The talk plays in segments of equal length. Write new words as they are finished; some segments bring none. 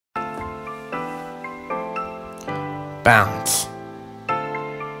Bounce.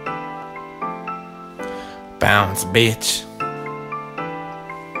 Bounce, bitch.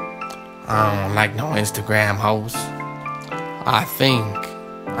 I don't like no Instagram hoes. I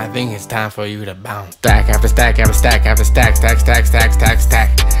think it's time for you to bounce. Stack after stack after stack after stack, stack, stack, stack, stack,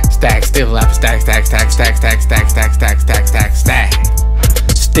 stack. Stack still after stack, stack, stack, stack, stack, stack, stack, stack, stack, stack, stack.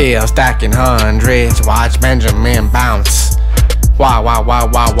 Still stacking hundreds. Watch Benjamin bounce.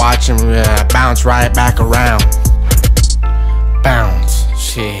 Watch him bounce right back around. Bounce,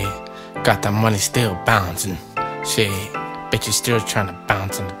 shit. Got the money still bouncing. Shit, bitches still trying to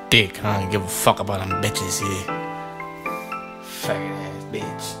bounce on the dick. I don't give a fuck about them bitches here. Faggot ass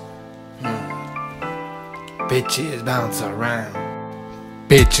bitch. Bitches bounce around.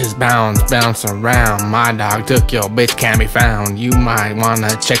 Bitches bounce around. My dog took your bitch, can't be found. You might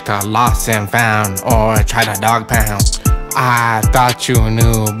wanna check the lost and found, or try the dog pound. I thought you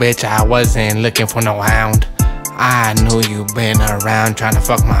knew, bitch, I wasn't looking for no hound. I knew you been around trying to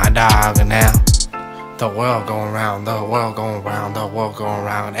fuck my dog now. The world going round, the world going round, the world going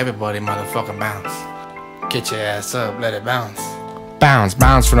round. Everybody motherfucking bounce. Get your ass up, let it bounce. Bounce,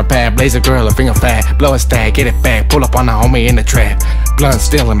 bounce from the pad, blaze a girl, a finger fat. Blow a stack, get it back, pull up on the homie in the trap. Blunt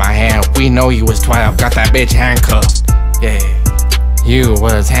still in my hand, we know you was 12. Got that bitch handcuffed, yeah. You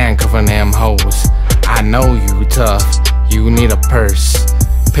was handcuffing them hoes. I know you tough, you need a purse.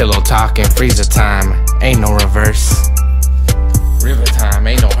 Pillow talking, freezer time, ain't no reverse. River time,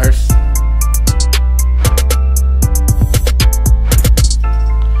 ain't no hearse.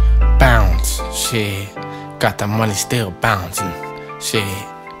 Bounce, shit. Got the money still bouncing. Shit,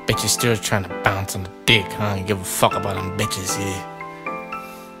 bitches still trying to bounce on the dick. I don't give a fuck about them bitches here.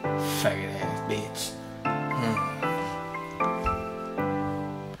 Faggot ass bitch.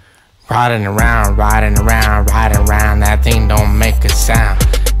 Riding around, that thing don't make a sound.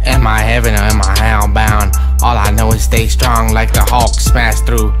 Am I heaven or am I hellbound? All I know is stay strong like the Hulk, smash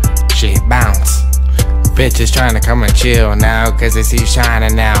through. Shit, bounce. Bitches trying to come and chill now, cause they see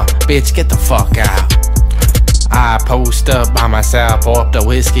shining now. Bitch, get the fuck out. I post up by myself, pour up the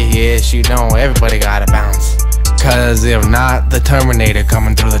whiskey, yes, you know everybody gotta bounce. Cause if not, the Terminator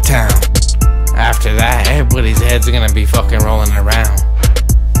coming through the town. After that, everybody's heads are gonna be fucking rolling around.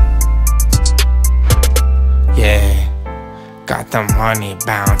 Yeah, got the money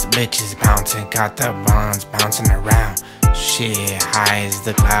bounce, bitches bouncing, got the bonds bouncing around. Shit, high as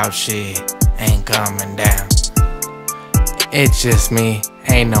the cloud, shit, ain't coming down. It's just me,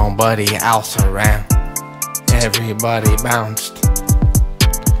 ain't nobody else around. Everybody bounced.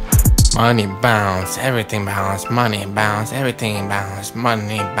 Money bounce, everything bounce, money bounce, everything bounce,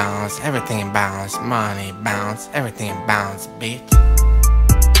 money bounce, everything bounce, money bounce, everything bounce, bitch.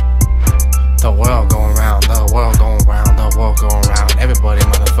 The world going round, the world going round, the world going round. Everybody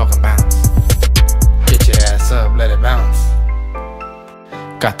motherfucking bounce. Get your ass up, let it bounce.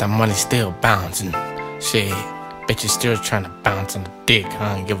 Got the money still bouncing. Shit, bitches still trying to bounce on the dick.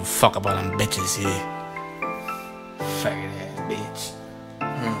 I don't give a fuck about them bitches here. Faggot ass bitch.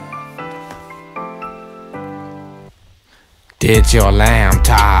 Did your lamb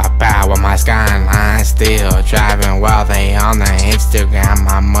top out with my skyline still driving while they on the Instagram?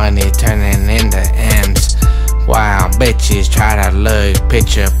 My money turning into M's. Wow, bitches try to look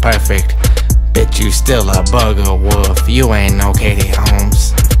picture perfect. Bitch, you still a bugger wolf. You ain't no Katie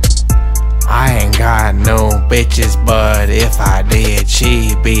Holmes. I ain't got no bitches, but if I did,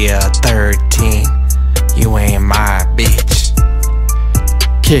 she'd be a 13. You ain't my bitch.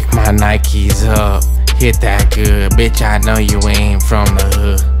 Kick my Nikes up, hit that good. Bitch, I know you ain't from the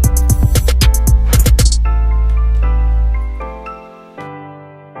hood.